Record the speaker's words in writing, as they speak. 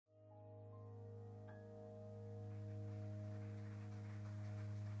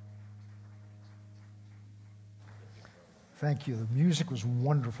Thank you. The music was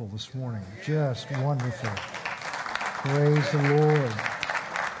wonderful this morning. Just wonderful. Praise the Lord.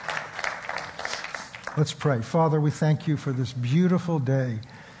 Let's pray. Father, we thank you for this beautiful day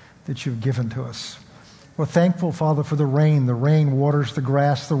that you've given to us. We're thankful, Father, for the rain. The rain waters the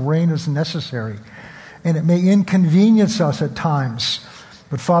grass. The rain is necessary. And it may inconvenience us at times.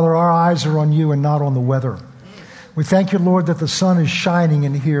 But, Father, our eyes are on you and not on the weather. We thank you, Lord, that the sun is shining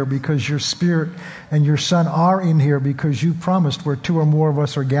in here because your Spirit and your Son are in here because you promised where two or more of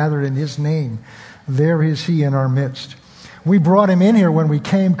us are gathered in his name, there is he in our midst. We brought him in here when we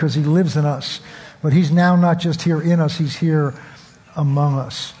came because he lives in us. But he's now not just here in us, he's here among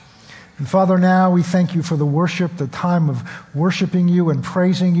us. And Father, now we thank you for the worship, the time of worshiping you and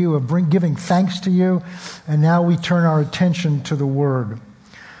praising you, of giving thanks to you. And now we turn our attention to the Word.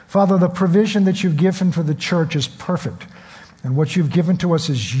 Father, the provision that you've given for the church is perfect. And what you've given to us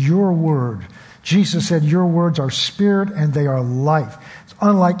is your Word. Jesus said your words are spirit and they are life. It's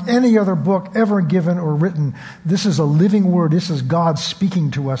unlike any other book ever given or written. This is a living Word. This is God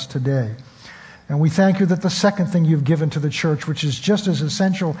speaking to us today. And we thank you that the second thing you've given to the church, which is just as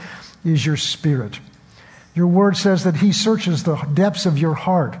essential, is your Spirit. Your Word says that he searches the depths of your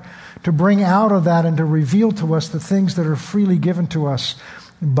heart to bring out of that and to reveal to us the things that are freely given to us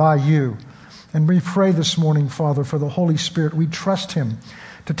by you. And we pray this morning, Father, for the Holy Spirit. We trust him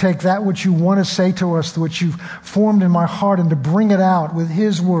to take that which you want to say to us, which you've formed in my heart, and to bring it out with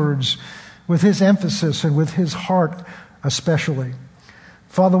his words, with his emphasis, and with his heart especially.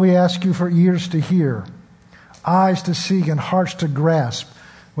 Father, we ask you for ears to hear, eyes to see, and hearts to grasp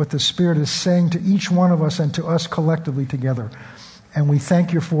what the Spirit is saying to each one of us and to us collectively together. And we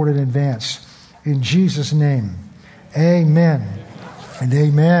thank you for it in advance. In Jesus' name, amen. And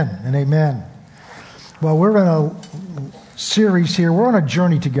amen, and amen. Well, we're in a series here. We're on a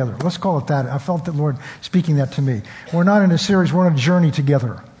journey together. Let's call it that. I felt the Lord speaking that to me. We're not in a series. We're on a journey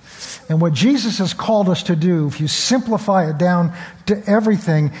together. And what Jesus has called us to do, if you simplify it down to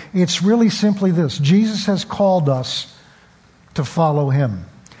everything, it's really simply this. Jesus has called us to follow him.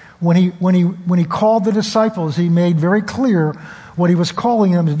 When he called the disciples, he made very clear what he was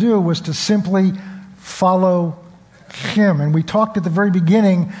calling them to do was to simply follow him. And we talked at the very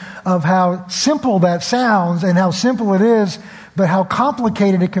beginning of how simple that sounds and how simple it is, but how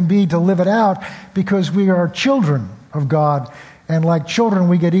complicated it can be to live it out because we are children of God. And like children,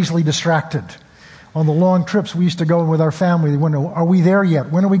 we get easily distracted. On the long trips we used to go with our family, are we there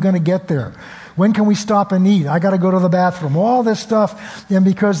yet? When are we going to get there? When can we stop and eat? I got to go to the bathroom. All this stuff. And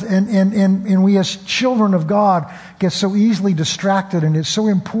because we as children of God get so easily distracted, and it's so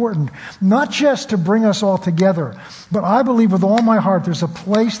important, not just to bring us all together, but I believe with all my heart there's a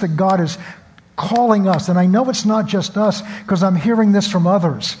place that God is calling us. And I know it's not just us because I'm hearing this from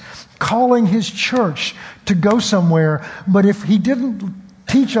others. Calling his church to go somewhere. But if he didn't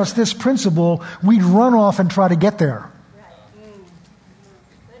teach us this principle, we'd run off and try to get there.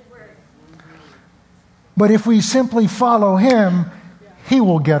 But if we simply follow him, he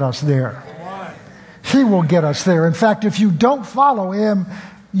will get us there. He will get us there. In fact, if you don't follow him,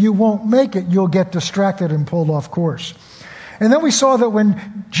 you won't make it. You'll get distracted and pulled off course. And then we saw that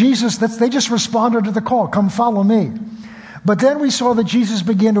when Jesus, they just responded to the call, come follow me. But then we saw that Jesus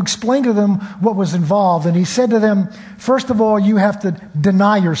began to explain to them what was involved. And he said to them, first of all, you have to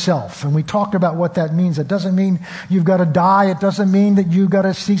deny yourself. And we talked about what that means. It doesn't mean you've got to die. It doesn't mean that you've got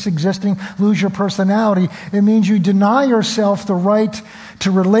to cease existing, lose your personality. It means you deny yourself the right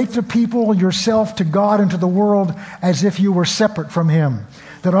to relate to people, yourself, to God, and to the world as if you were separate from him.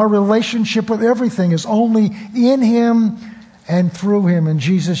 That our relationship with everything is only in him and through him. And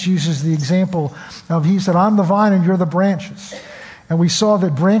Jesus uses the example of, he said, I'm the vine and you're the branches. And we saw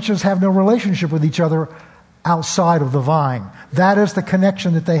that branches have no relationship with each other outside of the vine. That is the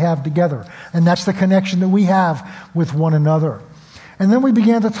connection that they have together. And that's the connection that we have with one another. And then we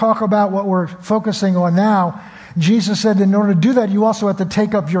began to talk about what we're focusing on now. Jesus said in order to do that, you also have to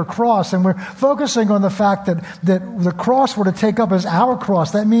take up your cross. And we're focusing on the fact that the cross we're to take up is our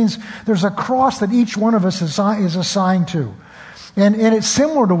cross. That means there's a cross that each one of us is assigned to. And it's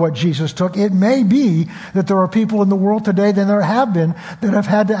similar to what Jesus took. It may be that there are people in the world today, than there have been, that have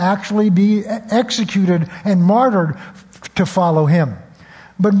had to actually be executed and martyred to follow him.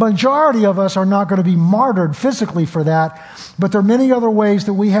 But majority of us are not going to be martyred physically for that. But there are many other ways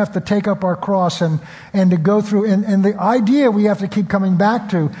that we have to take up our cross and to go through. And the idea we have to keep coming back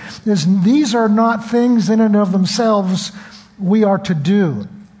to is these are not things in and of themselves we are to do.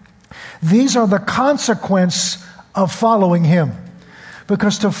 These are the consequence of following him.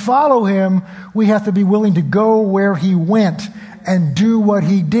 Because to follow him, we have to be willing to go where he went and do what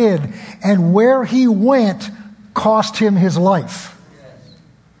he did. And where he went cost him his life.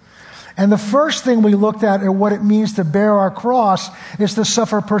 And the first thing we looked at what it means to bear our cross is to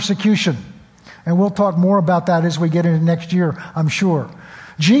suffer persecution. And we'll talk more about that as we get into next year, I'm sure.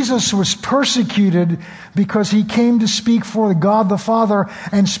 Jesus was persecuted because he came to speak for God the Father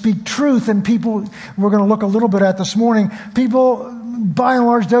and speak truth. And people, we're going to look a little bit at this morning, people, by and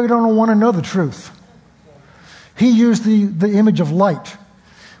large, they don't want to know the truth. He used the image of light.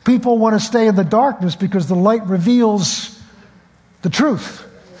 People want to stay in the darkness because the light reveals the truth.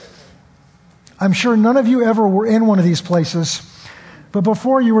 I'm sure none of you ever were in one of these places, but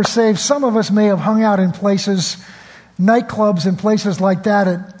before you were saved, some of us may have hung out in places, nightclubs and places like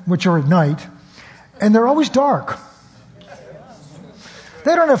that, which are at night, and they're always dark.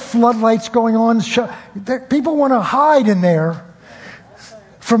 They don't have floodlights going on. People want to hide in there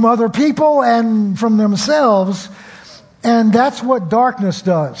from other people and from themselves, and that's what darkness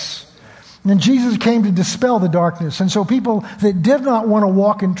does. And Jesus came to dispel the darkness, and so people that did not want to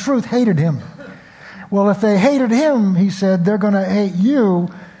walk in truth hated him. Well, if they hated him, he said, they're going to hate you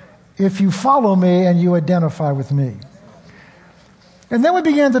if you follow me and you identify with me. And then we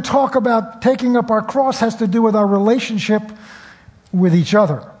began to talk about taking up our cross has to do with our relationship with each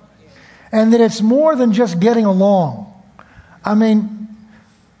other. And that it's more than just getting along. I mean,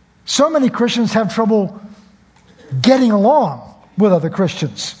 so many Christians have trouble getting along with other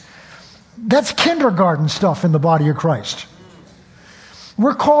Christians. That's kindergarten stuff in the body of Christ.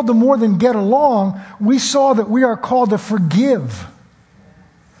 We're called to more than get along. We saw that we are called to forgive.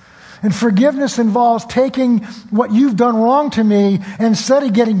 And forgiveness involves taking what you've done wrong to me, and instead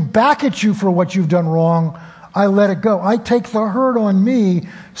of getting back at you for what you've done wrong, I let it go. I take the hurt on me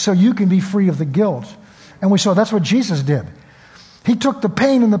so you can be free of the guilt. And we saw that's what Jesus did. He took the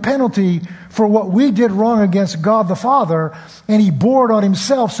pain and the penalty for what we did wrong against God the Father, and he bore it on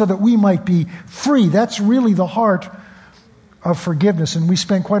himself so that we might be free. That's really the heart of forgiveness, and we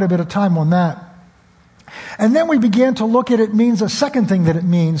spent quite a bit of time on that. And then we began to look at it means, a second thing that it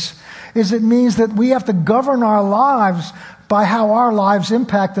means that we have to govern our lives by how our lives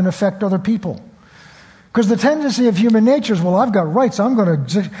impact and affect other people. Because the tendency of human nature is, well, I've got rights, I'm going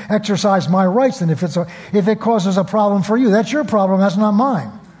to exercise my rights, and if it causes a problem for you, that's your problem, that's not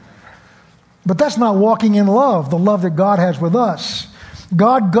mine. But that's not walking in love, the love that God has with us.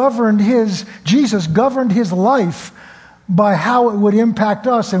 Jesus governed his life by how it would impact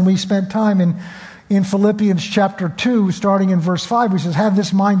us, and we spent time in Philippians chapter 2, starting in verse 5, which says, have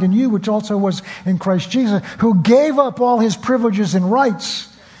this mind in you, which also was in Christ Jesus, who gave up all his privileges and rights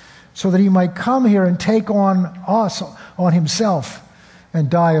so that he might come here and take on us, on himself, and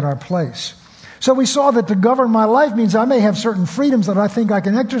die in our place. So we saw that to govern my life means I may have certain freedoms that I think I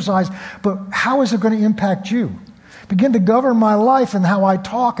can exercise, but how is it going to impact you? Begin to govern my life and how I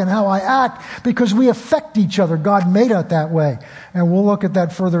talk and how I act, because we affect each other. God made it that way. And we'll look at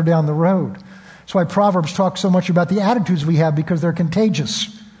that further down the road. That's why Proverbs talks so much about the attitudes we have, because they're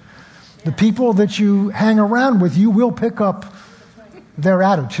contagious. The people that you hang around with, you will pick up their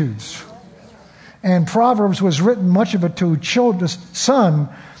attitudes. And Proverbs was written, much of it to sons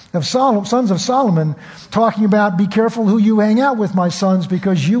of Solomon, talking about, be careful who you hang out with, my sons,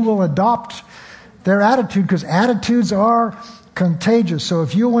 because you will adopt their attitude, because attitudes are contagious. So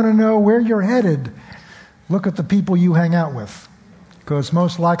if you want to know where you're headed, look at the people you hang out with, because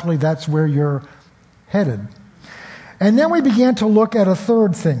most likely that's where you're headed. And then we began to look at a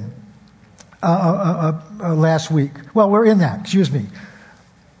third thing last week. Well, we're in that, excuse me.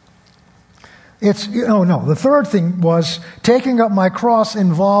 The third thing was taking up my cross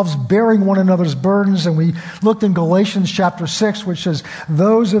involves bearing one another's burdens. And we looked in Galatians chapter 6, which says,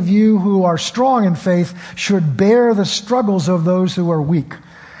 those of you who are strong in faith should bear the struggles of those who are weak.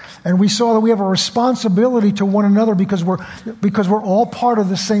 And we saw that we have a responsibility to one another because we're all part of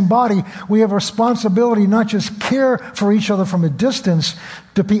the same body. We have a responsibility not just care for each other from a distance,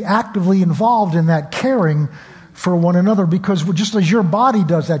 to be actively involved in that caring for one another, because just as your body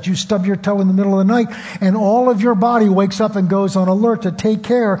does that, you stub your toe in the middle of the night and all of your body wakes up and goes on alert to take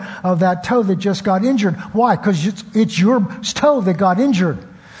care of that toe that just got injured. Why? Because it's your toe that got injured.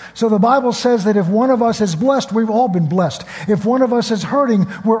 So the Bible says that if one of us is blessed, we've all been blessed. If one of us is hurting,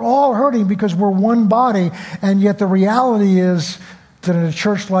 we're all hurting because we're one body. And yet the reality is that in a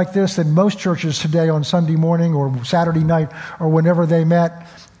church like this, and most churches today on Sunday morning or Saturday night or whenever they met,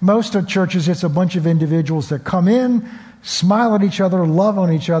 most of churches, it's a bunch of individuals that come in, smile at each other, love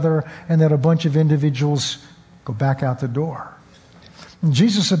on each other, and then a bunch of individuals go back out the door. And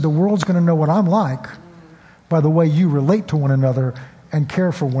Jesus said the world's going to know what I'm like by the way you relate to one another and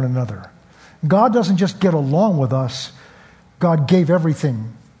care for one another. God doesn't just get along with us. God gave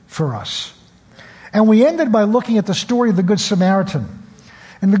everything for us. And we ended by looking at the story of the Good Samaritan.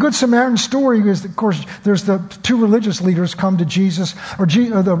 And the Good Samaritan story is, of course, there's the two religious leaders come to Jesus, or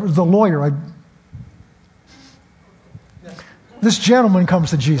the lawyer. This gentleman comes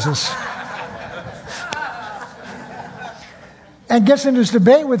to Jesus and gets into this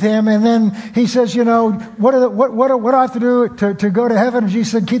debate with him, and then he says, what do I have to do to go to heaven? And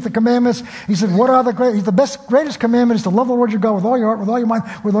Jesus said, keep the commandments. He said, the greatest commandment is to love the Lord your God with all your heart, with all your mind,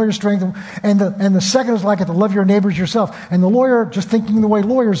 with all your strength. And the second is like it, to love your neighbors yourself. And the lawyer, just thinking the way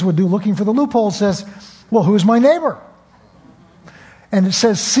lawyers would do, looking for the loophole, says, well, who's my neighbor? And it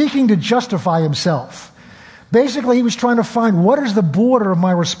says, seeking to justify himself. Basically, he was trying to find, what is the border of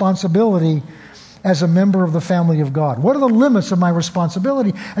my responsibility as a member of the family of God? What are the limits of my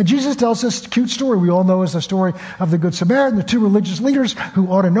responsibility? And Jesus tells this cute story we all know is the story of the Good Samaritan. The two religious leaders who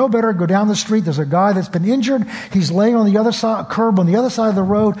ought to know better go down the street. There's a guy that's been injured. He's laying on the other side, curb on the other side of the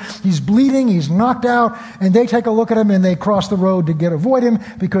road. He's bleeding. He's knocked out. And they take a look at him and they cross the road to avoid him,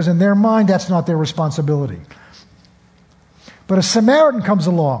 because in their mind, that's not their responsibility. But a Samaritan comes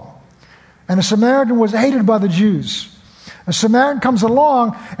along. And a Samaritan was hated by the Jews. A Samaritan comes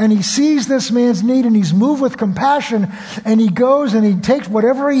along and he sees this man's need and he's moved with compassion, and he goes and he takes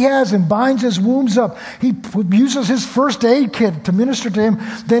whatever he has and binds his wounds up. He uses his first aid kit to minister to him.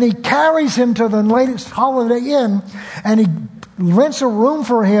 Then he carries him to the latest Holiday Inn and he rents a room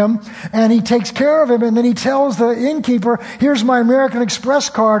for him and he takes care of him, and then he tells the innkeeper, here's my American Express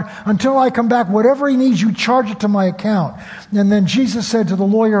card. Until I come back, whatever he needs, you charge it to my account. And then Jesus said to the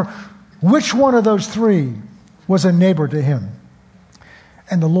lawyer, which one of those three was a neighbor to him?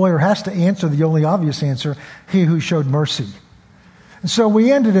 And the lawyer has to answer the only obvious answer, he who showed mercy. And so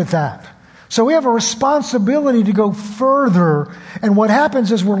we ended at that. So we have a responsibility to go further. And what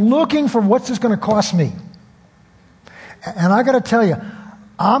happens is we're looking for, what's this going to cost me? And I got to tell you,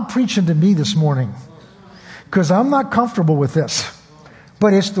 I'm preaching to me this morning because I'm not comfortable with this,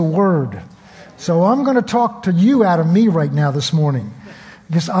 but it's the Word. So I'm going to talk to you out of me right now this morning.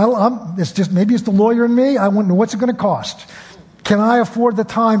 Because maybe it's the lawyer in me. I want to know, what's it going to cost? Can I afford the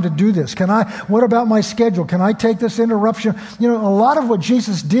time to do this? What about my schedule? Can I take this interruption? A lot of what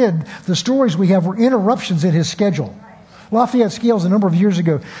Jesus did, the stories we have, were interruptions in his schedule. Lafayette Scales, a number of years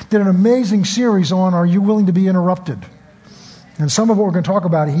ago, did an amazing series on, Are You Willing to Be Interrupted? And some of what we're going to talk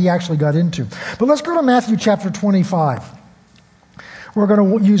about, he actually got into. But let's go to Matthew chapter 25. We're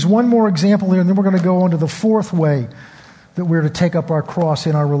going to use one more example here, and then we're going to go on to the fourth way that we're to take up our cross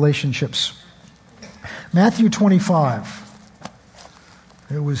in our relationships. Matthew 25.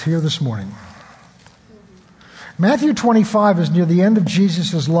 It was here this morning. Matthew 25 is near the end of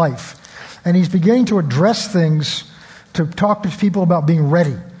Jesus' life, and he's beginning to address things, to talk to people about being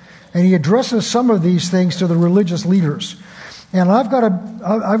ready. And he addresses some of these things to the religious leaders. And I've got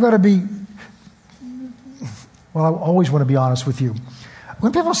to be, well, I always want to be honest with you.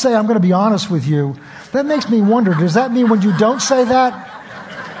 When people say, I'm going to be honest with you, that makes me wonder, does that mean when you don't say that?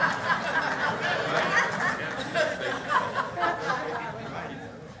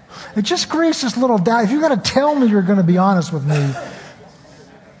 It just creates this little doubt. If you're going to tell me you're going to be honest with me.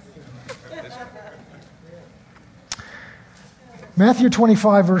 Matthew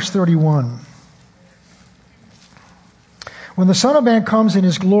 25, verse 31. When the Son of Man comes in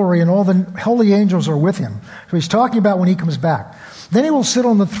his glory and all the holy angels are with him. So he's talking about when he comes back. Then he will sit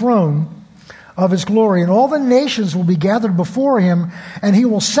on the throne of his glory, and all the nations will be gathered before him, and he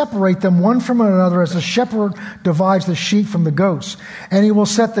will separate them one from another as a shepherd divides the sheep from the goats. And he will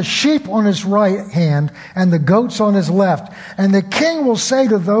set the sheep on his right hand and the goats on his left. And the king will say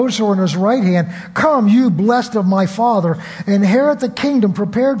to those who are on his right hand, come, you blessed of my Father, inherit the kingdom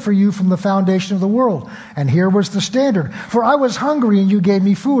prepared for you from the foundation of the world. And here was the standard. For I was hungry, and you gave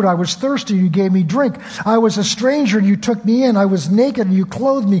me food. I was thirsty, and you gave me drink. I was a stranger, and you took me in. I was naked, and you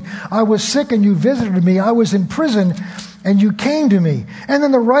clothed me. I was sick, and you visited me. I was in prison, and you came to me. And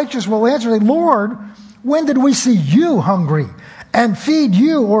then the righteous will answer, Lord, when did we see you hungry and feed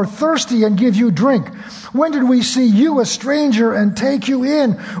you, or thirsty and give you drink? When did we see you a stranger and take you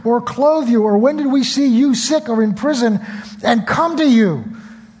in, or clothe you? Or when did we see you sick or in prison and come to you?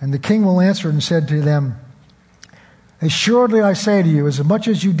 And the king will answer and said to them, assuredly I say to you, as much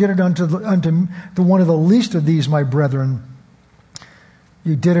as you did it unto one of the least of these, my brethren,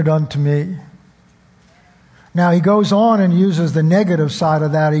 you did it unto me. Now he goes on and uses the negative side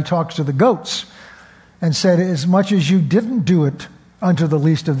of that. He talks to the goats and said, as much as you didn't do it unto the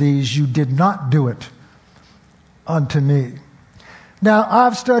least of these, you did not do it unto me. Now,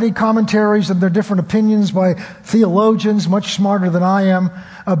 I've studied commentaries and there are different opinions by theologians, much smarter than I am,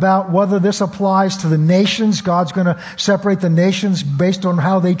 about whether this applies to the nations. God's going to separate the nations based on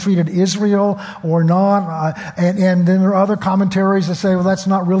how they treated Israel or not. And then there are other commentaries that say, well, that's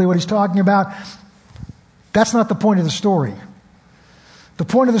not really what he's talking about. That's not the point of the story. The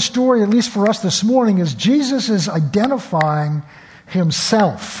point of the story, at least for us this morning, is Jesus is identifying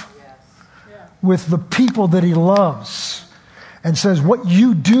himself with the people that he loves and says, what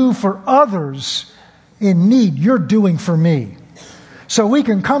you do for others in need, you're doing for me. So we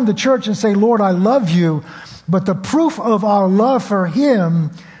can come to church and say, Lord, I love you, but the proof of our love for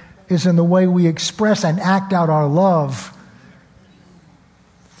him is in the way we express and act out our love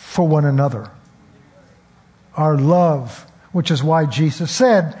for one another. Our love, which is why Jesus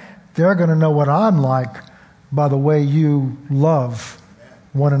said, they're going to know what I'm like by the way you love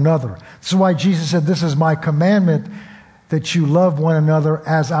one another. This is why Jesus said, this is my commandment, that you love one another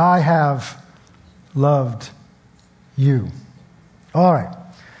as I have loved you. All right.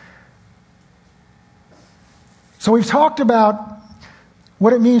 So we've talked about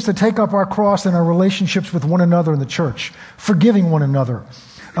what it means to take up our cross in our relationships with one another in the church, forgiving one another,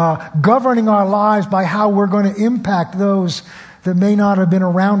 governing our lives by how we're going to impact those that may not have been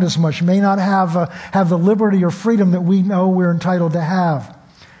around as much, may not have the liberty or freedom that we know we're entitled to have.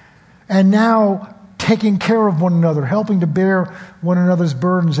 And now taking care of one another, helping to bear one another's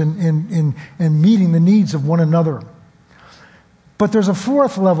burdens and meeting the needs of one another. But there's a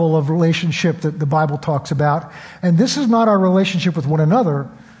fourth level of relationship that the Bible talks about, and this is not our relationship with one another.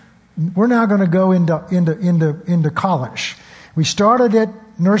 We're now going to go into college. We started at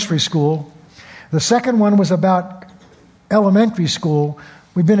nursery school. The second one was about elementary school.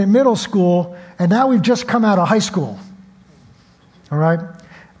 We've been in middle school, and now we've just come out of high school. All right?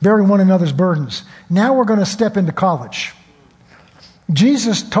 Bearing one another's burdens. Now we're going to step into college.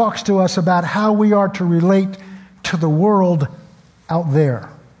 Jesus talks to us about how we are to relate to the world out there.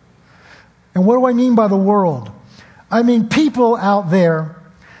 And what do I mean by the world? I mean people out there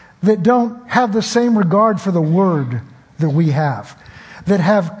that don't have the same regard for the word that we have, that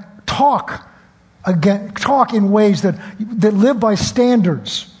have talk in ways that live by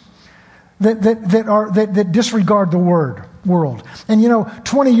standards that disregard the world. And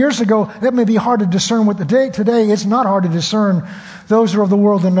 20 years ago, that may be hard to discern what today it's not hard to discern those who are of the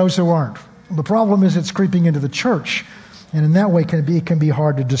world and those who aren't. The problem is it's creeping into the church, and in that way it can be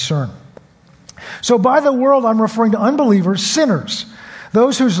hard to discern. So by the world, I'm referring to unbelievers, sinners,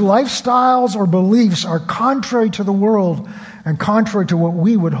 those whose lifestyles or beliefs are contrary to the world and contrary to what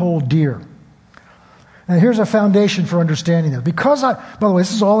we would hold dear. And here's a foundation for understanding that. By the way,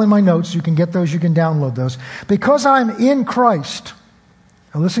 this is all in my notes. You can get those, you can download those. Because I'm in Christ,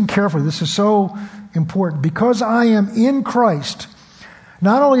 now listen carefully, this is so important. Because I am in Christ,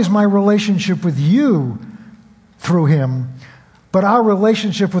 not only is my relationship with you through him, but our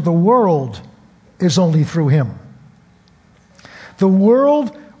relationship with the world is only through him. The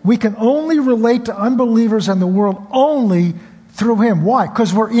world, we can only relate to unbelievers and the world only through him. Why?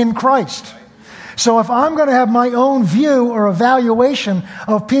 Because we're in Christ. So if I'm going to have my own view or evaluation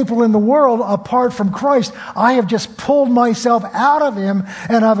of people in the world apart from Christ, I have just pulled myself out of him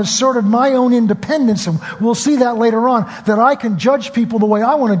and I've asserted my own independence. And we'll see that later on, that I can judge people the way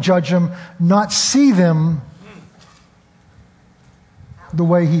I want to judge them, not see them the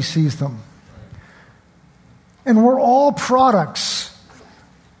way he sees them. And we're all products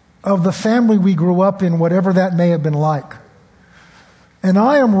of the family we grew up in, whatever that may have been like. And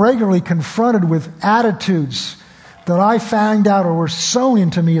I am regularly confronted with attitudes that I found out or were sown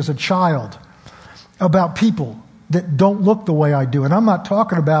into me as a child about people that don't look the way I do. And I'm not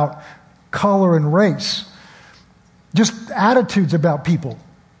talking about color and race, just attitudes about people.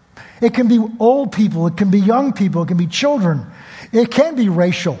 It can be old people, it can be young people, it can be children. It can be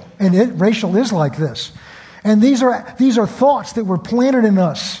racial, and racial is like this. And these are thoughts that were planted in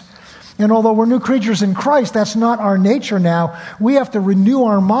us. And although we're new creatures in Christ, that's not our nature now. We have to renew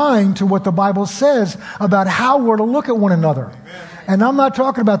our mind to what the Bible says about how we're to look at one another. Amen. And I'm not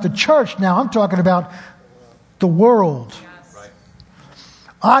talking about the church now. I'm talking about the world. Yes.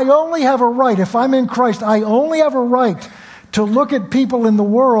 I only have a right, if I'm in Christ, I only have a right to look at people in the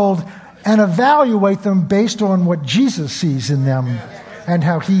world and evaluate them based on what Jesus sees in them and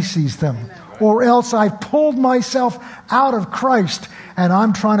how he sees them. Or else I've pulled myself out of Christ and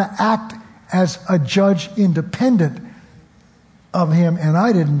I'm trying to act as a judge independent of him, and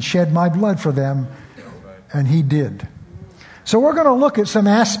I didn't shed my blood for them, and he did. So we're going to look at some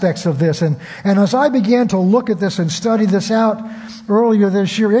aspects of this. And as I began to look at this and study this out earlier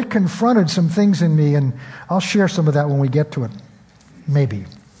this year, it confronted some things in me, and I'll share some of that when we get to it. Maybe.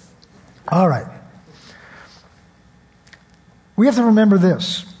 All right. We have to remember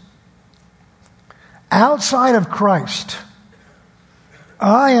this. Outside of Christ,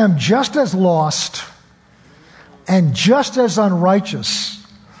 I am just as lost and just as unrighteous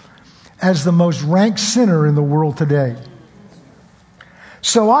as the most rank sinner in the world today.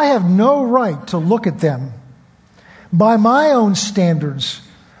 So I have no right to look at them by my own standards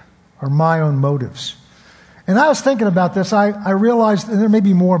or my own motives. And I was thinking about this. I realized, and there may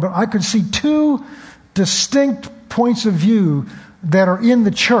be more, but I could see two distinct points of view that are in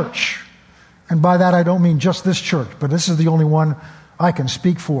the church. And by that I don't mean just this church, but this is the only one I can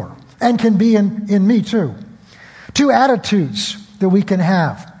speak for. And can be in me too. Two attitudes that we can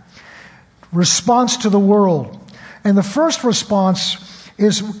have. Response to the world. And the first response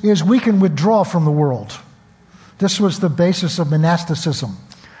is we can withdraw from the world. This was the basis of monasticism.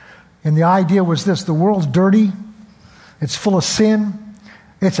 And the idea was this: the world's dirty, it's full of sin,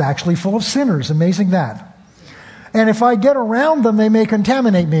 it's actually full of sinners. Amazing that. And if I get around them, they may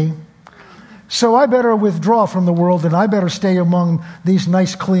contaminate me. So I better withdraw from the world, and I better stay among these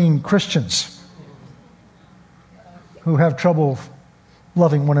nice, clean Christians who have trouble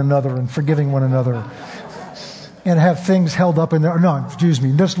loving one another and forgiving one another and have things held up in their... No, excuse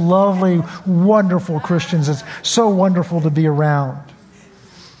me. Just lovely, wonderful Christians. It's so wonderful to be around.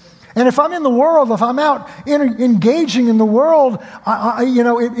 And if I'm in the world, if I'm out engaging in the world,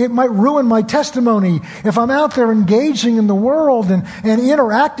 it might ruin my testimony. If I'm out there engaging in the world and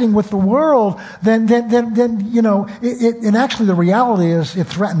interacting with the world, then and actually the reality is it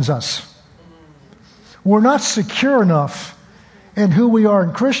threatens us. We're not secure enough in who we are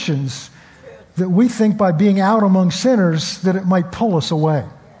in Christians that we think by being out among sinners that it might pull us away.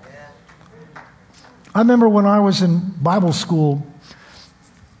 I remember when I was in Bible school,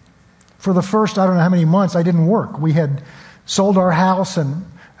 for the first, I don't know how many months, I didn't work. We had sold our house and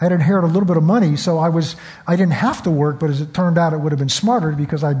I had inherited a little bit of money, so I didn't have to work, but as it turned out, it would have been smarter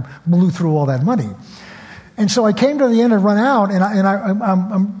because I blew through all that money. And so I came to the end and run out, and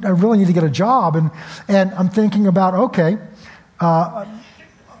I really need to get a job, and I'm thinking about, okay,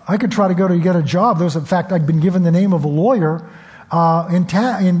 I could try to go to get a job. In fact, I'd been given the name of a lawyer in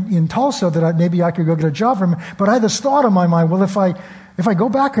Tulsa that maybe I could go get a job from. But I had this thought in my mind: well, if I go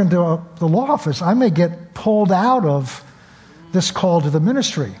back into the law office, I may get pulled out of this call to the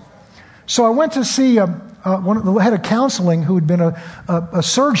ministry. So I went to see one of the head of counseling who had been a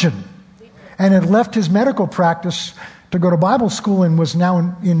surgeon and had left his medical practice to go to Bible school and was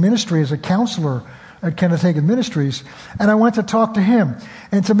now in ministry as a counselor at Kenneth Hagin Ministries. And I went to talk to him.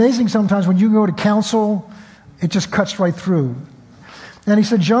 And it's amazing sometimes when you go to counsel, it just cuts right through. And he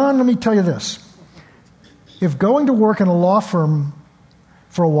said, John, let me tell you this. If going to work in a law firm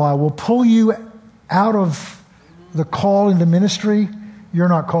for a while will pull you out of the call into ministry, you're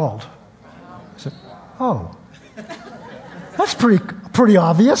not called. I said, oh, that's pretty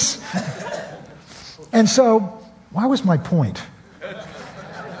obvious. And so, why was my point?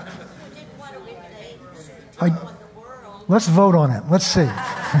 Let's vote on it. Let's see.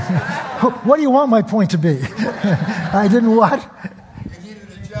 What do you want my point to be? I didn't what? You needed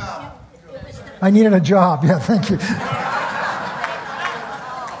a job. I needed a job. Yeah, thank you.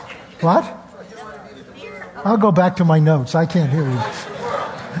 What? I'll go back to my notes. I can't hear you.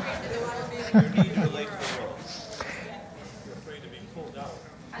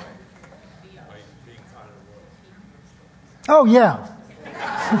 Oh, yeah.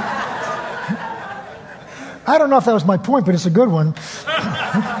 I don't know if that was my point, but it's a good one.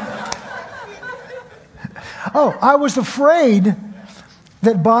 Oh, I was afraid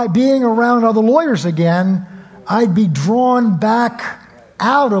that by being around other lawyers again, I'd be drawn back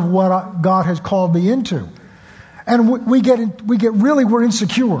out of what God has called me into. And we're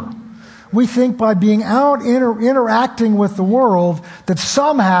insecure. We think by being out interacting with the world that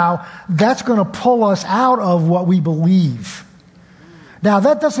somehow that's going to pull us out of what we believe. Now,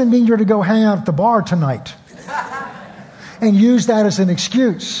 that doesn't mean you're to go hang out at the bar tonight and use that as an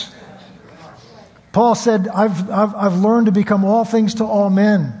excuse. Paul said, I've learned to become all things to all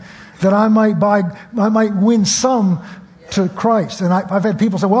men, that I might win some to Christ. And I've had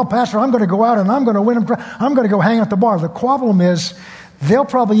people say, well, Pastor, I'm going to go out and I'm going to win them. I'm going to go hang out at the bar. The problem is they'll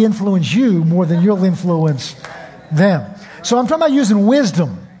probably influence you more than you'll influence them. So I'm talking about using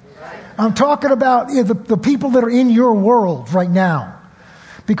wisdom. I'm talking about the people that are in your world right now.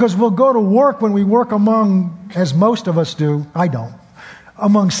 Because we'll go to work when we work among, as most of us do, I don't,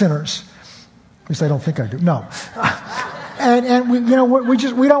 among sinners. At least I don't think I do. No. And we don't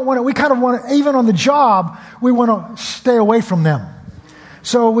want to, we kind of want to, even on the job, we want to stay away from them.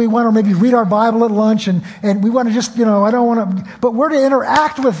 So we want to maybe read our Bible at lunch and we want to just, I don't want to, but we're to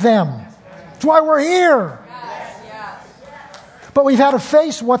interact with them. That's why we're here. But we've had to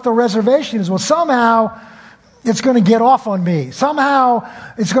face what the reservation is. Well, somehow it's going to get off on me. Somehow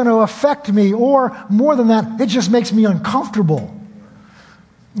it's going to affect me. Or more than that, it just makes me uncomfortable.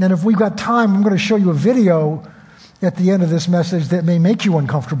 And if we've got time, I'm going to show you a video at the end of this message that may make you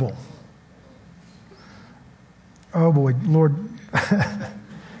uncomfortable. Oh boy, Lord.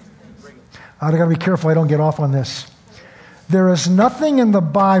 I've got to be careful I don't get off on this. There is nothing in the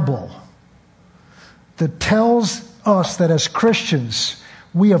Bible that tells us that as Christians,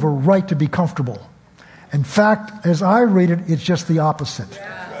 we have a right to be comfortable. In fact, as I read it, it's just the opposite.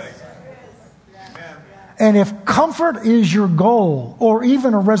 And if comfort is your goal, or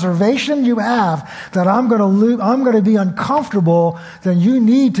even a reservation you have that I'm going to be uncomfortable, then you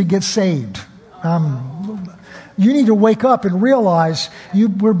need to get saved. You need to wake up and realize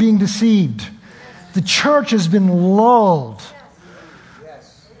we're being deceived. The church has been lulled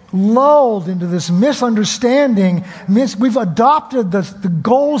into this misunderstanding. We've adopted the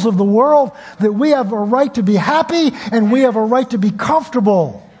goals of the world, that we have a right to be happy and we have a right to be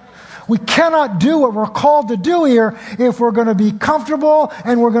comfortable. We cannot do what we're called to do here if we're going to be comfortable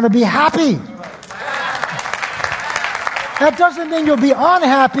and we're going to be happy. That doesn't mean you'll be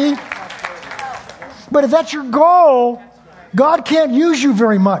unhappy. But if that's your goal, God can't use you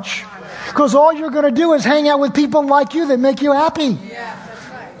very much. Because all you're going to do is hang out with people like you that make you happy.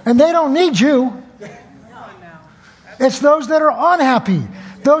 And they don't need you. It's those that are unhappy,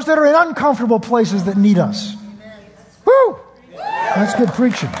 those that are in uncomfortable places that need us. Woo! That's good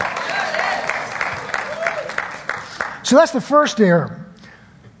preaching. So that's the first error.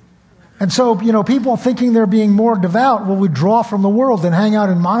 And so, people thinking they're being more devout will withdraw from the world and hang out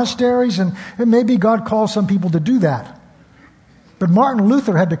in monasteries, and maybe God calls some people to do that. But Martin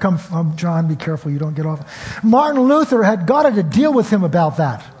Luther had to come, John, be careful you don't get off. Martin Luther had God to deal with him about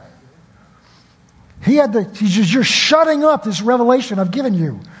that. You're shutting up this revelation I've given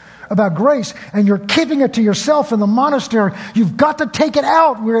you about grace, and you're keeping it to yourself in the monastery. You've got to take it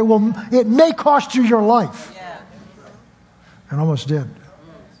out where it may cost you your life. And almost did.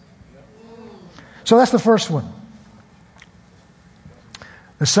 So that's the first one.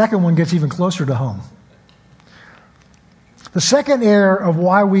 The second one gets even closer to home. The second error of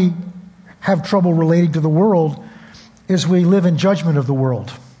why we have trouble relating to the world is we live in judgment of the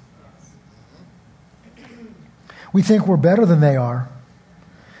world. We think we're better than they are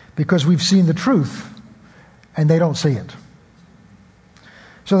because we've seen the truth and they don't see it.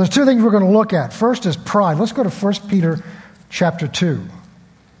 So there's two things we're going to look at. First is pride. Let's go to 1 Peter chapter 2.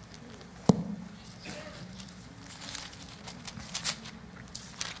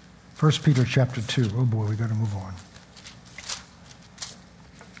 First Peter chapter 2. Oh boy, we got to move on.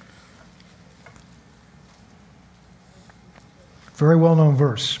 Very well-known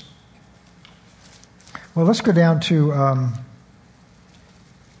verse. Well, let's go down to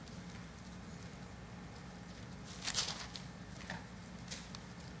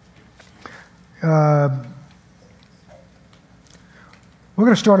we're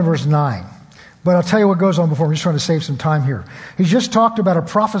going to start in verse 9. But I'll tell you what goes on before. I'm just trying to save some time here. He's just talked about a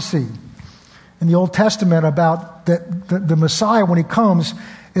prophecy in the Old Testament about that the Messiah, when he comes,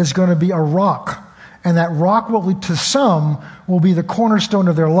 is going to be a rock. And that rock to some will be the cornerstone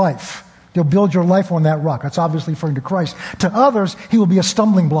of their life. They'll build your life on that rock. That's obviously referring to Christ. To others, he will be a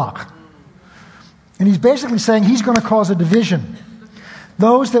stumbling block. And he's basically saying he's going to cause a division.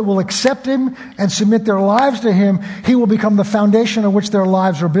 Those that will accept him and submit their lives to him, he will become the foundation on which their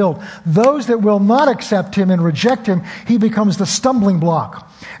lives are built. Those that will not accept him and reject him, he becomes the stumbling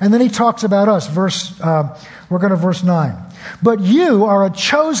block. And then he talks about us. We're going to verse 9. But you are a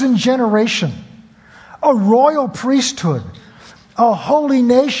chosen generation, a royal priesthood, a holy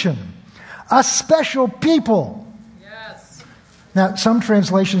nation, a special people. Yes. Now, some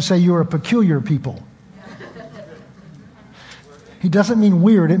translations say you are a peculiar people. He doesn't mean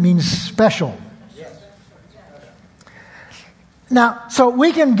weird, it means special. Now, so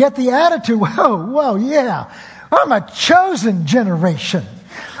we can get the attitude, whoa, yeah, I'm a chosen generation.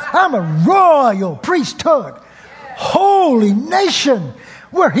 I'm a royal priesthood, holy nation.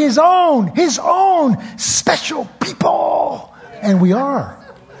 We're his own special people. And we are.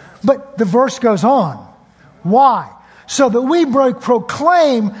 But the verse goes on. Why? So that we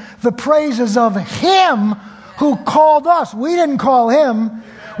proclaim the praises of him who called us. We didn't call him.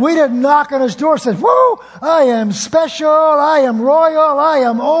 We didn't knock on his door and say, woo, I am special, I am royal, I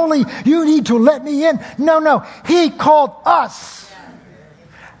am holy, you need to let me in. No. He called us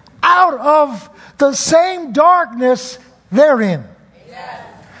out of the same darkness they're in.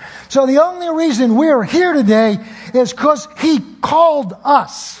 So the only reason we're here today is because he called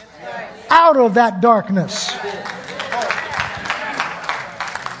us out of that darkness.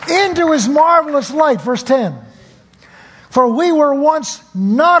 into his marvelous light. Verse 10. For we were once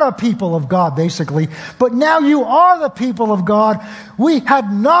not a people of God, basically, but now you are the people of God. We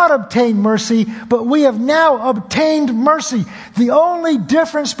had not obtained mercy, but we have now obtained mercy. The only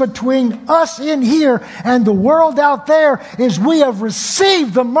difference between us in here and the world out there is we have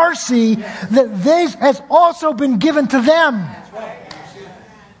received the mercy that has also been given to them.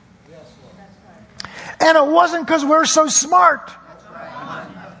 And it wasn't because we're so smart.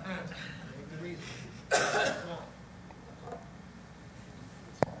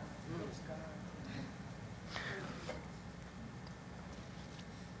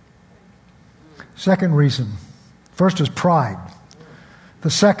 Second reason. First is pride. The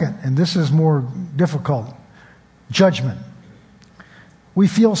second, and this is more difficult, judgment. We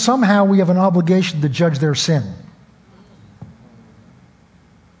feel somehow we have an obligation to judge their sin.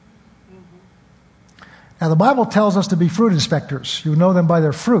 Now, the Bible tells us to be fruit inspectors. You know them by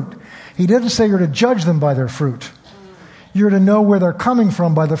their fruit. He didn't say you're to judge them by their fruit. You're to know where they're coming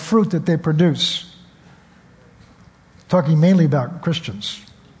from by the fruit that they produce. Talking mainly about Christians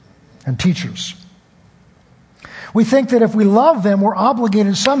and teachers. We think that if we love them, we're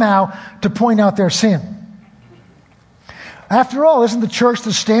obligated somehow to point out their sin. After all, isn't the church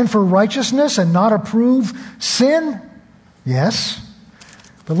to stand for righteousness and not approve sin? Yes.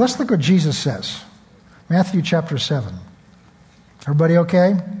 But let's look what Jesus says. Matthew chapter 7. Everybody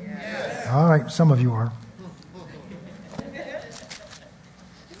okay? Yes. All right, some of you are.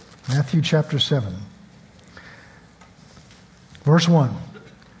 Matthew chapter 7. Verse 1.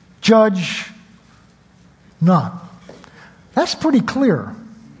 Judge not. That's pretty clear.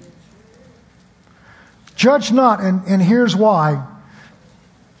 Judge not, and here's why.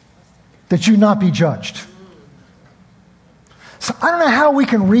 That you not be judged. So I don't know how we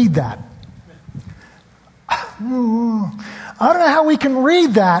can read that. I don't know how we can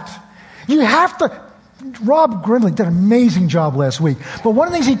read that. You have to... Rob Grindley did an amazing job last week. But one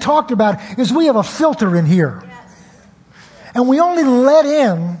of the things he talked about is we have a filter in here. And we only let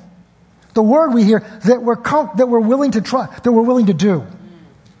in the word we hear that we're willing to try, that we're willing to do,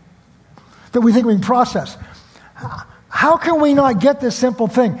 that we think we can process. How can we not get this simple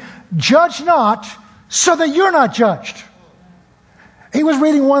thing? Judge not so that you're not judged. He was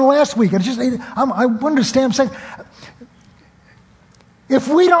reading one last week. I understand saying, if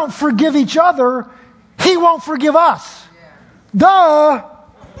we don't forgive each other, he won't forgive us. Duh.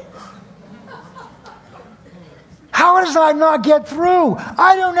 How does that not get through?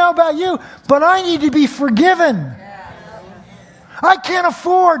 I don't know about you, but I need to be forgiven. I can't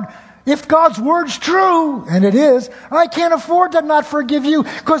afford, if God's word's true, and it is, I can't afford to not forgive you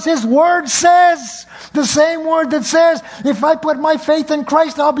because his word says, the same word that says, if I put my faith in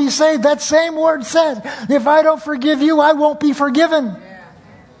Christ, I'll be saved. That same word says, if I don't forgive you, I won't be forgiven.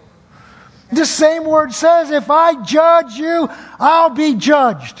 The same word says, if I judge you, I'll be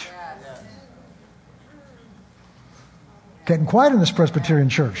judged. Getting quiet in this Presbyterian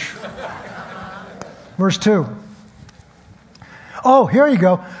church. Verse 2. Oh, here you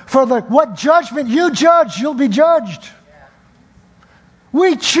go. For what judgment you judge, you'll be judged.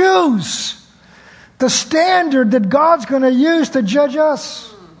 We choose the standard that God's going to use to judge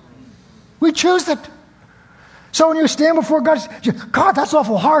us. We choose it. So when you stand before God, God, that's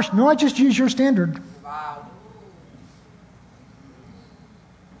awful harsh. No, I just use your standard.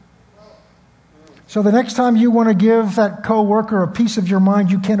 So the next time you want to give that coworker a piece of your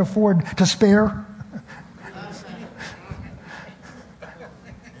mind you can't afford to spare,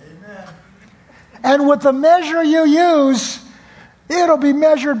 and with the measure you use, it'll be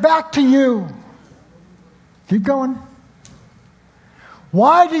measured back to you. Keep going.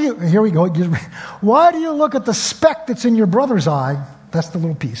 Here we go. Why do you look at the speck that's in your brother's eye? That's the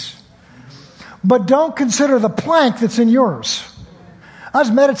little piece. But don't consider the plank that's in yours. I was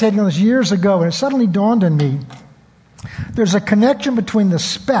meditating on this years ago, and it suddenly dawned on me. There's a connection between the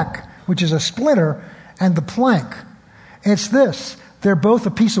speck, which is a splinter, and the plank. It's this. They're both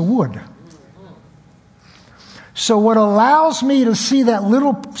a piece of wood. So what allows me to see that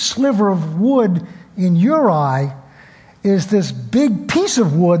little sliver of wood in your eye is this big piece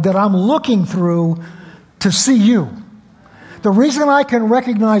of wood that I'm looking through to see you. The reason I can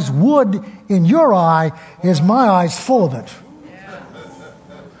recognize wood in your eye is my eye's full of it.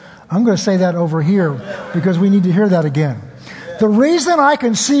 I'm going to say that over here because we need to hear that again. The reason I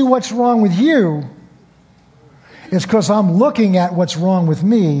can see what's wrong with you is because I'm looking at what's wrong with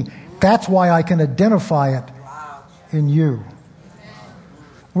me. That's why I can identify it in you.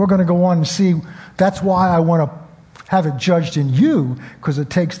 We're going to go on and see. That's why I want to have it judged in you, because it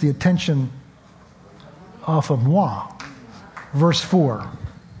takes the attention off of moi. Verse 4.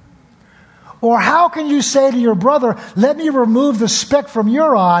 Or how can you say to your brother, let me remove the speck from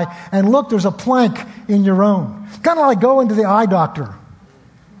your eye, and look, there's a plank in your own? Kind of like going to the eye doctor. A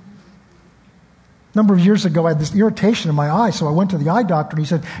number of years ago, I had this irritation in my eye, so I went to the eye doctor, and he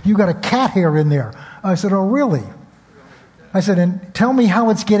said, you got a cat hair in there. I said, oh, really? I said, and tell me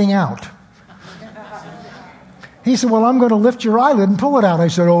how it's getting out. He said, well, I'm going to lift your eyelid and pull it out. I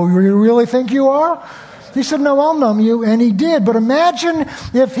said, oh, you really think you are? He said, no, I'll numb you. And he did. But imagine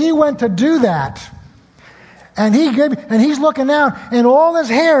if he went to do that. And he's looking out, and all his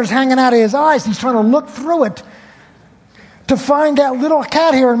hair is hanging out of his eyes. He's trying to look through it to find that little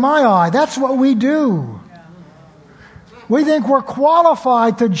cat hair in my eye. That's what we do. We think we're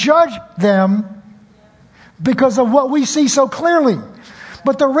qualified to judge them because of what we see so clearly.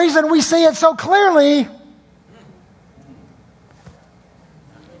 But the reason we see it so clearly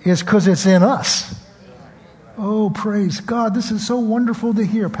is because it's in us. Oh, praise God. This is so wonderful to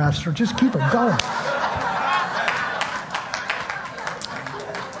hear, Pastor. Just keep it going.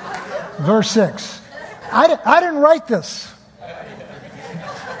 Verse 6. I didn't write this.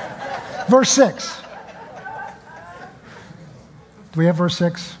 Verse 6. Do we have verse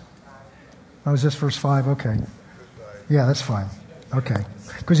 6? Oh, is this verse 5? Okay. Yeah, that's fine. Okay.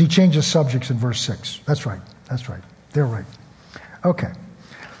 Because he changes subjects in verse 6. That's right. That's right. They're right. Okay.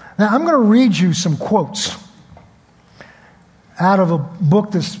 Now, I'm going to read you some quotes out of a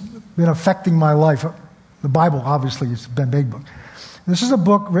book that's been affecting my life. The Bible, obviously, has been a big book. This is a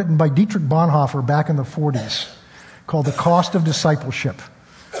book written by Dietrich Bonhoeffer back in the 40s called The Cost of Discipleship.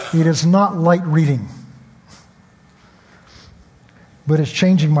 It is not light reading, but it's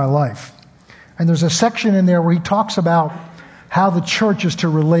changing my life. And there's a section in there where he talks about how the church is to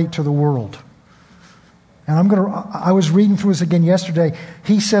relate to the world. And I was reading through this again yesterday.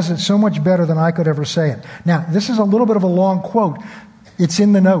 He says it so much better than I could ever say it. Now, this is a little bit of a long quote. It's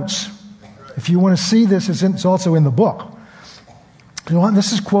in the notes. If you want to see this, it's also in the book.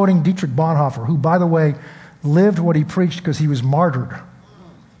 This is quoting Dietrich Bonhoeffer, who, by the way, lived what he preached because he was martyred.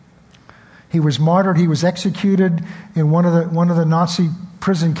 He was martyred. He was executed in one of the Nazi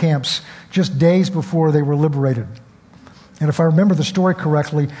prison camps just days before they were liberated. And if I remember the story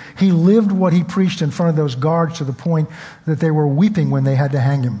correctly, he lived what he preached in front of those guards to the point that they were weeping when they had to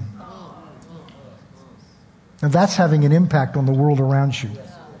hang him. And that's having an impact on the world around you.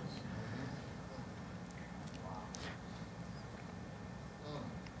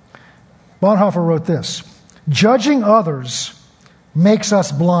 Bonhoeffer wrote this: judging others makes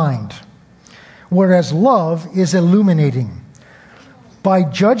us blind, whereas love is illuminating. By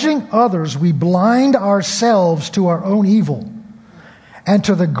judging others, we blind ourselves to our own evil and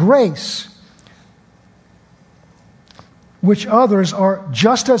to the grace which others are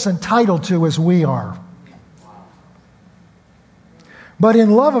just as entitled to as we are. But in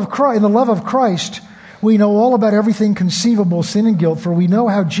the love of Christ, we know all about everything conceivable, sin and guilt, for we know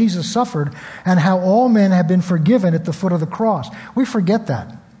how Jesus suffered and how all men have been forgiven at the foot of the cross. We forget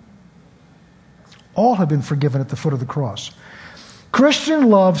that. All have been forgiven at the foot of the cross. Christian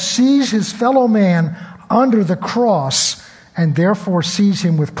love sees his fellow man under the cross and therefore sees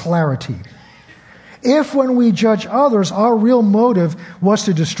him with clarity. If when we judge others, our real motive was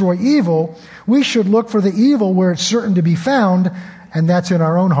to destroy evil, we should look for the evil where it's certain to be found, and that's in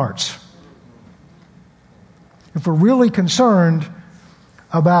our own hearts. If we're really concerned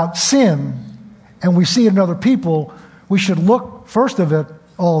about sin and we see it in other people, we should look first of it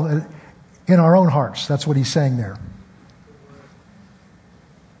all in our own hearts. That's what he's saying there.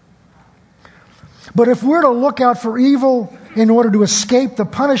 But if we're to look out for evil in order to escape the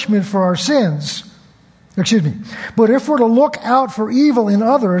punishment for our sins, but if we're to look out for evil in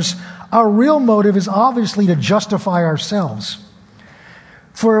others, our real motive is obviously to justify ourselves.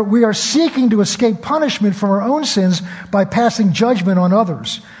 For we are seeking to escape punishment from our own sins by passing judgment on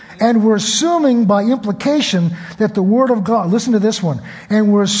others. And we're assuming by implication that the Word of God, listen to this one,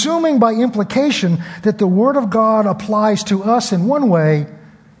 and we're assuming by implication that the Word of God applies to us in one way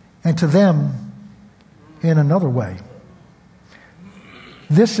and to them in another way.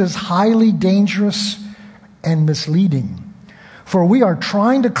 This is highly dangerous and misleading, for we are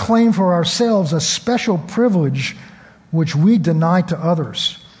trying to claim for ourselves a special privilege which we deny to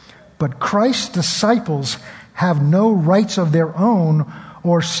others. But Christ's disciples have no rights of their own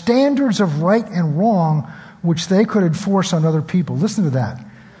or standards of right and wrong which they could enforce on other people. Listen to that.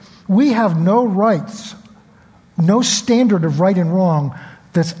 We have no rights, no standard of right and wrong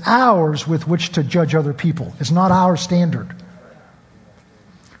that's ours with which to judge other people. It's not our standard.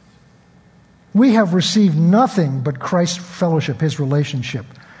 We have received nothing but Christ's fellowship, his relationship.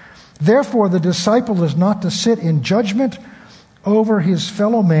 Therefore, the disciple is not to sit in judgment over his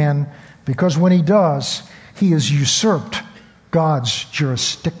fellow man Because when he does, he has usurped God's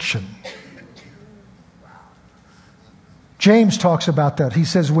jurisdiction. James talks about that. He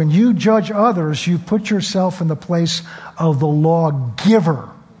says, when you judge others, you put yourself in the place of the lawgiver,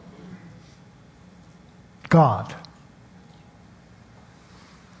 God.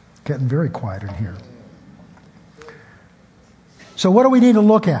 Getting very quiet in here. So what do we need to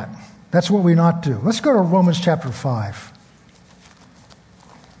look at? That's what we not do. Let's go to Romans chapter 5.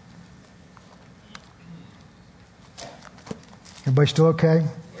 Everybody still okay?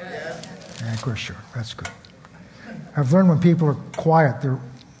 Yes. Yeah, of course, sure. That's good. I've learned when people are quiet,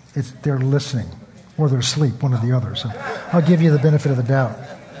 they're listening, or they're asleep, one or the other. So I'll give you the benefit of the doubt.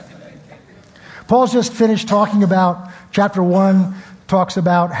 Paul's just finished talking about, chapter 1 talks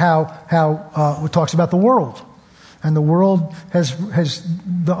about it talks about the world. And the world has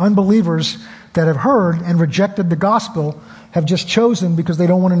the unbelievers that have heard and rejected the gospel have just chosen because they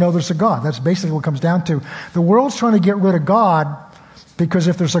don't want to know there's a God. That's basically what it comes down to. The world's trying to get rid of God because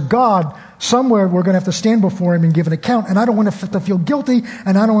if there's a God, somewhere we're going to have to stand before him and give an account. And I don't want to feel guilty,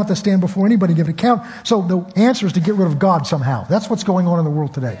 and I don't want to stand before anybody and give an account. So the answer is to get rid of God somehow. That's what's going on in the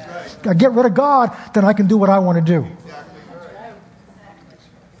world today. I get rid of God, then I can do what I want to do.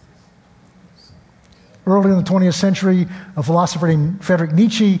 Early in the 20th century, a philosopher named Friedrich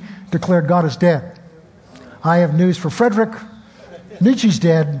Nietzsche declared God is dead. I have news for Friedrich. Nietzsche's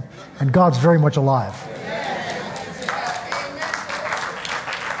dead, and God's very much alive.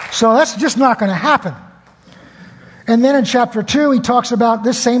 So that's just not going to happen. And then in chapter 2, he talks about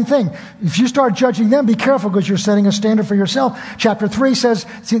this same thing. If you start judging them, be careful because you're setting a standard for yourself. Chapter 3 says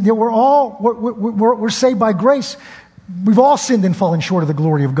that we're saved by grace. We've all sinned and fallen short of the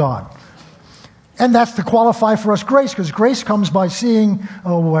glory of God. And that's to qualify for us grace, because grace comes by seeing, I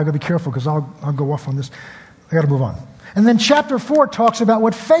got to be careful because I'll go off on this. I got to move on. And then chapter 4 talks about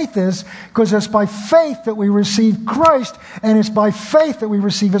what faith is, because it's by faith that we receive Christ, and it's by faith that we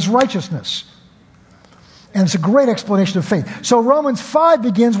receive his righteousness. And it's a great explanation of faith. So Romans 5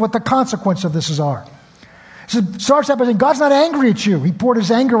 begins what the consequence of this are. It starts out by saying God's not angry at you. He poured his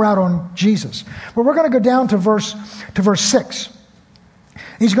anger out on Jesus. But we're going to go down to verse 6.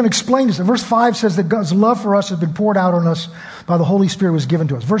 He's going to explain this. Verse 5 says that God's love for us has been poured out on us by the Holy Spirit was given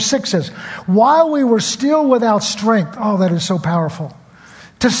to us. Verse 6 says, while we were still without strength, that is so powerful,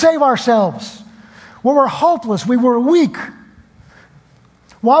 to save ourselves, when we were hopeless, we were weak,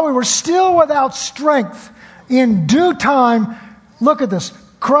 while we were still without strength, in due time, look at this,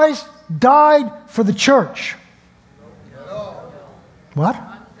 Christ died for the church. What?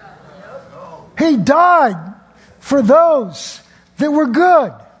 He died for those that were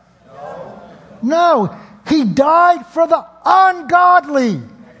good. No, he died for the ungodly.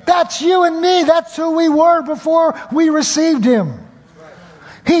 That's you and me. That's who we were before we received him.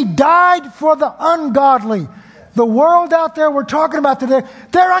 He died for the ungodly. The world out there we're talking about today,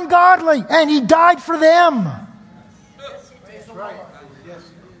 they're ungodly, and he died for them.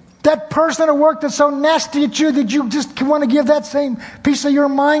 That person at work that's so nasty at you that you just want to give that same piece of your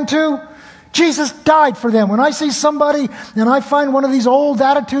mind to, Jesus died for them. When I see somebody and I find one of these old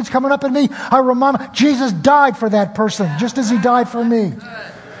attitudes coming up in me, I remind them, Jesus died for that person, just as he died for me.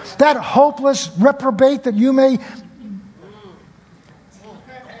 That hopeless reprobate that you may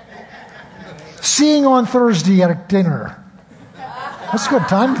seeing on Thursday at a dinner. That's good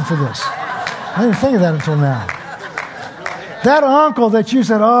timing for this. I didn't think of that until now. That uncle that you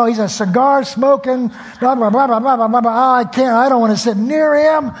said, he's a cigar smoking, blah, blah, blah, blah, blah, blah, blah, blah. I don't want to sit near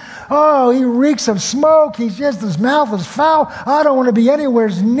him. He reeks of smoke. His mouth is foul. I don't want to be anywhere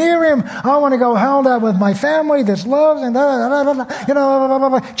near him. I want to go held out with my family that loves and blah, blah, blah, blah, blah,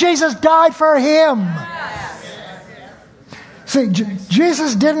 blah, blah. Jesus died for him. See,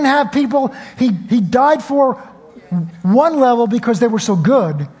 Jesus didn't have people, he died for one level because they were so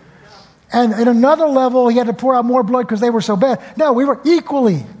good. And at another level, he had to pour out more blood because they were so bad. No, we were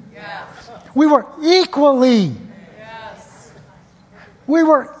equally. Yes. We were equally. Yes. We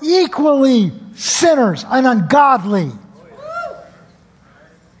were equally sinners and ungodly.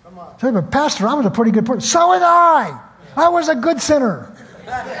 So, but Pastor, I was a pretty good person. So was I. I was a good sinner.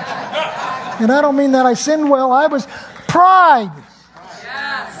 And I don't mean that I sinned well. I was pride.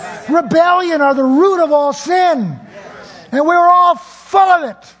 Yes. Rebellion are the root of all sin. And we were all full of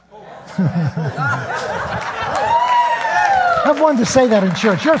it. I've wanted to say that in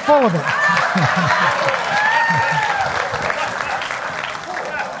church. You're full of it.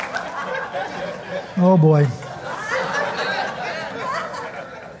 Oh boy.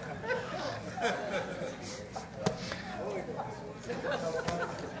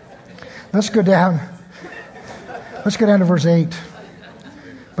 Let's go down to verse 8.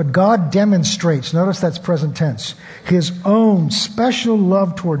 But God demonstrates, notice that's present tense, his own special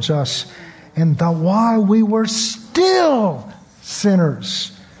love towards us, and that while we were still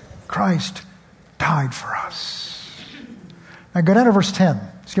sinners, Christ died for us. Now go down to verse 10.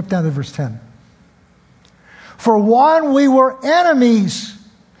 Skip down to verse 10. For while we were enemies,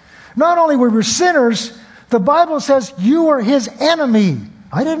 not only were we sinners, the Bible says you were his enemy.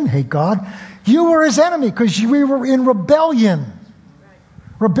 I didn't hate God. You were his enemy because we were in rebellion.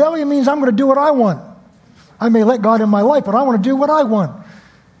 Rebellion means I'm going to do what I want. I may let God in my life, but I want to do what I want.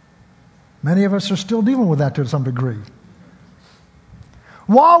 Many of us are still dealing with that to some degree.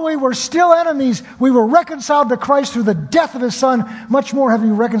 While we were still enemies, we were reconciled to Christ through the death of his Son. Much more having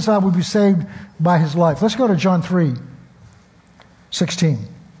been reconciled, we'll be saved by his life. Let's go to John 3:16.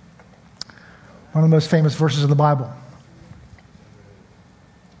 One of the most famous verses in the Bible.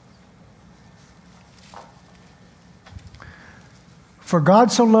 For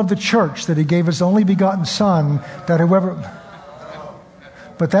God so loved the church that he gave his only begotten Son, that whoever...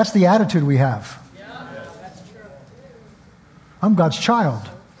 But that's the attitude we have. I'm God's child.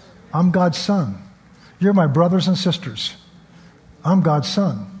 I'm God's son. You're my brothers and sisters. I'm God's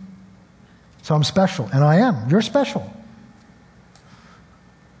son. So I'm special. And I am. You're special.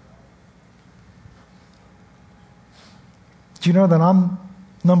 Do you know that I'm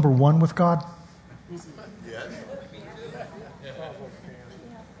number one with God?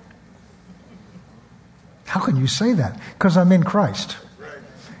 How can you say that? Because I'm in Christ.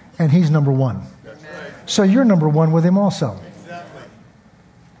 And he's number one. So you're number one with him also.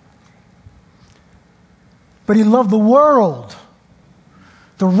 But he loved the world,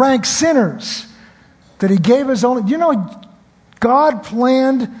 the rank sinners, that he gave his only... You know, God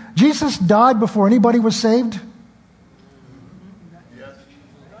planned... Jesus died before anybody was saved.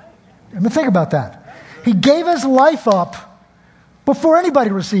 I mean, think about that. He gave his life up before anybody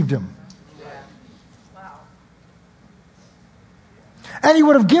received him. And he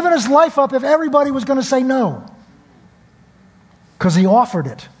would have given his life up if everybody was going to say no. Because he offered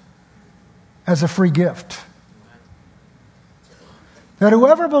it as a free gift. That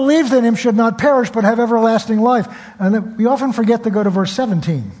whoever believes in him should not perish but have everlasting life. And we often forget to go to verse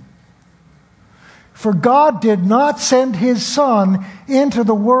 17. For God did not send his Son into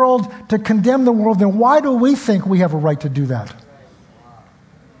the world to condemn the world. Then why do we think we have a right to do that?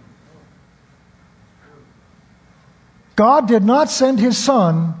 God did not send his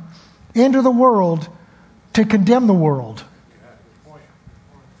Son into the world to condemn the world.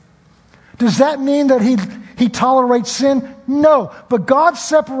 Does that mean that he tolerates sin? No. But God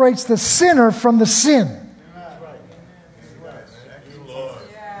separates the sinner from the sin.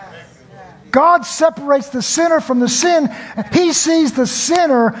 God separates the sinner from the sin. He sees the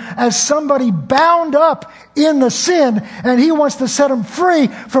sinner as somebody bound up in the sin, and he wants to set them free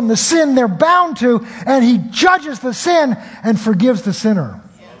from the sin they're bound to, and he judges the sin and forgives the sinner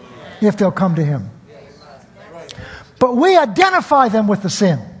if they'll come to him. But we identify them with the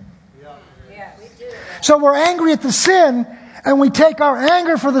sin. So we're angry at the sin, and we take our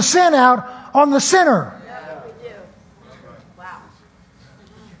anger for the sin out on the sinner.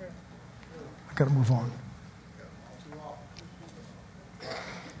 I've got to move on.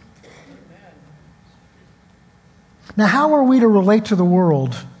 Now, how are we to relate to the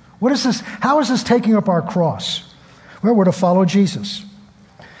world? What is this? How is this taking up our cross? Well, we're to follow Jesus.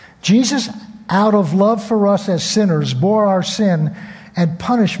 Jesus, out of love for us as sinners, bore our sin and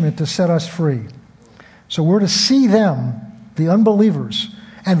punishment to set us free. So we're to see them, the unbelievers,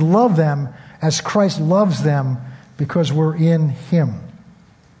 and love them as Christ loves them because we're in him.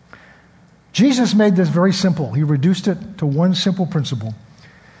 Jesus made this very simple. He reduced it to one simple principle.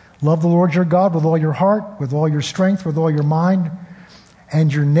 Love the Lord your God with all your heart, with all your strength, with all your mind,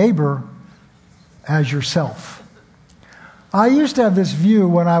 and your neighbor as yourself. I used to have this view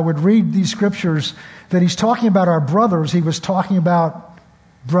when I would read these scriptures that he's talking about our brothers. He was talking about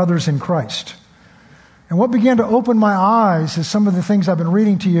brothers in Christ. And what began to open my eyes is some of the things I've been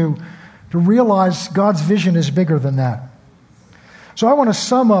reading to you to realize God's vision is bigger than that. So I want to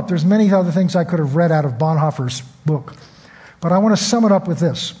sum up. There's many other things I could have read out of Bonhoeffer's book. But I want to sum it up with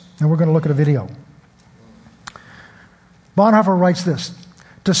this. And we're going to look at a video. Bonhoeffer writes this.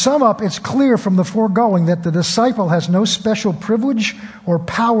 To sum up, it's clear from the foregoing that the disciple has no special privilege or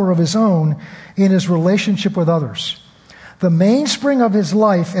power of his own in his relationship with others. The mainspring of his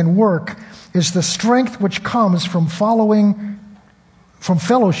life and work is the strength which comes from fellowship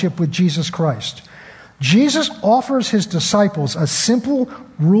with Jesus Christ. Jesus offers his disciples a simple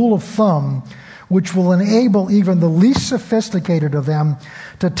rule of thumb which will enable even the least sophisticated of them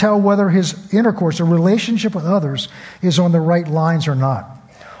to tell whether his intercourse or relationship with others is on the right lines or not.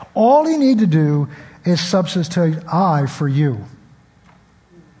 All you need to do is substitute I for you.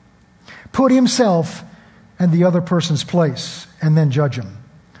 Put himself in the other person's place and then judge him.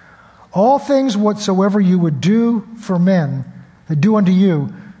 All things whatsoever you would do for men, that do unto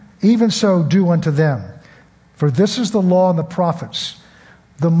you, even so do unto them. For this is the law and the prophets.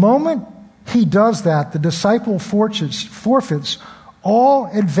 The moment he does that, the disciple forfeits all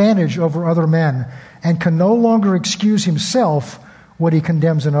advantage over other men and can no longer excuse himself what he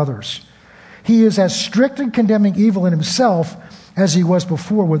condemns in others. He is as strict in condemning evil in himself as he was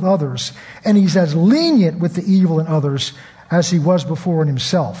before with others, and he's as lenient with the evil in others as he was before in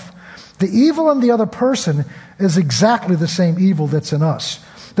himself. The evil in the other person is exactly the same evil that's in us.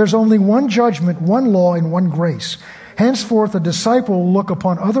 There's only one judgment, one law, and one grace. Henceforth, a disciple will look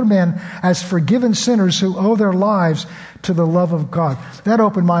upon other men as forgiven sinners who owe their lives to the love of God. That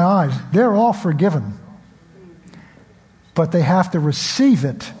opened my eyes. They're all forgiven. But they have to receive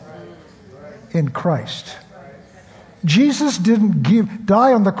it in Christ. Jesus didn't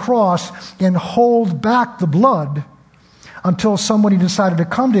die on the cross and hold back the blood until somebody decided to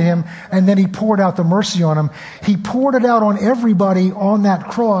come to him, and then he poured out the mercy on him. He poured it out on everybody on that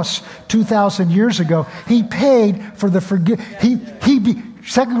cross 2,000 years ago. He paid for the 2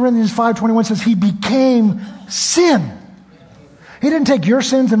 Corinthians 5:21 says he became sin. He didn't take your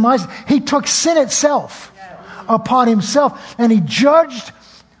sins and my sins. He took sin itself upon himself, and he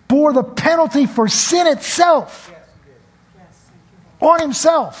bore the penalty for sin itself on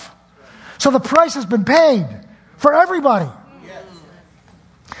himself. So the price has been paid for everybody.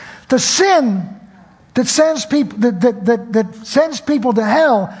 The sin that sends people that sends people to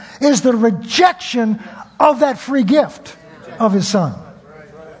hell is the rejection of that free gift of his Son.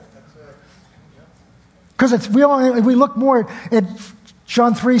 Because we look more at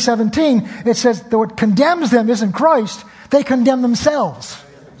John 3:17, it says that what condemns them isn't Christ, they condemn themselves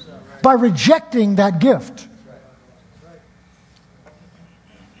by rejecting that gift.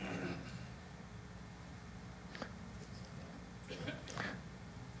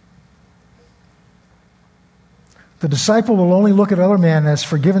 The disciple will only look at other men as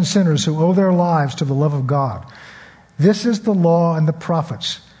forgiven sinners who owe their lives to the love of God. This is the law and the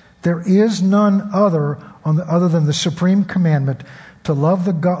prophets. There is none other than the supreme commandment to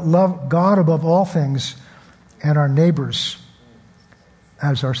love God above all things and our neighbors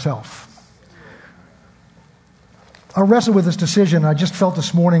as ourselves. I wrestled with this decision. I just felt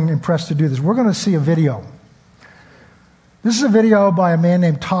this morning impressed to do this. We're going to see a video. This is a video by a man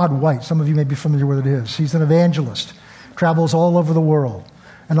named Todd White. Some of you may be familiar with it is. He's an evangelist, travels all over the world.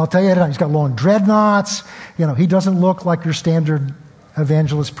 And I'll tell you, he's got long dreadnoughts. He doesn't look like your standard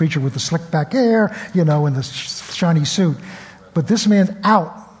evangelist preacher with the slick back hair, and the shiny suit. But this man's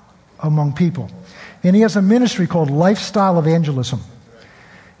out among people. And he has a ministry called Lifestyle Evangelism.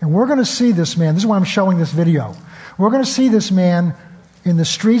 And we're going to see this man. This is why I'm showing this video. We're going to see this man in the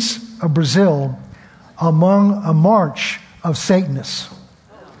streets of Brazil among a march of Satanists.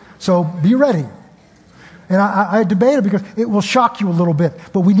 So be ready. And I debated because it will shock you a little bit,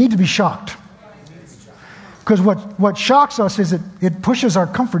 but we need to be shocked. Because what shocks us is it pushes our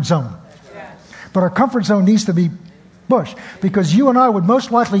comfort zone. But our comfort zone needs to be pushed, because you and I would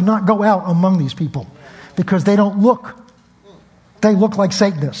most likely not go out among these people because they look like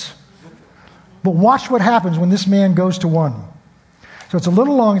Satanists. But watch what happens when this man goes to one. So it's a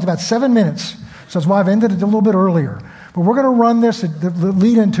little long, it's about 7 minutes. So that's why I've ended it a little bit earlier. But we're going to run this,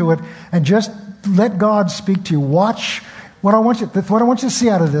 lead into it, and just let God speak to you. Watch. What I want you to see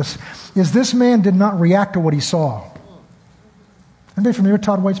out of this is this man did not react to what he saw. Anybody familiar with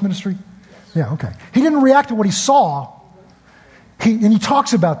Todd White's ministry? Yeah, okay. He didn't react to what he saw. And he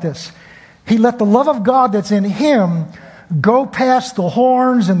talks about this. He let the love of God that's in him go past the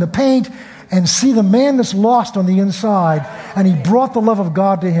horns and the paint and see the man that's lost on the inside, and he brought the love of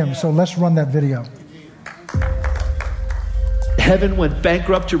God to him. So let's run that video. Heaven went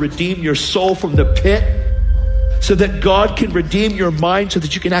bankrupt to redeem your soul from the pit, so that God can redeem your mind so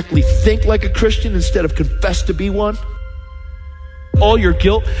that you can actually think like a Christian instead of confess to be one. All your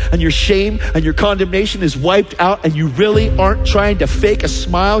guilt and your shame and your condemnation is wiped out, and you really aren't trying to fake a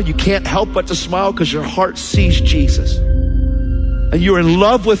smile. You can't help but to smile because your heart sees Jesus. And you're in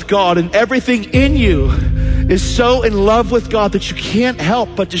love with God, and everything in you is so in love with God that you can't help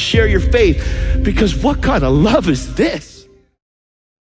but to share your faith. Because what kind of love is this?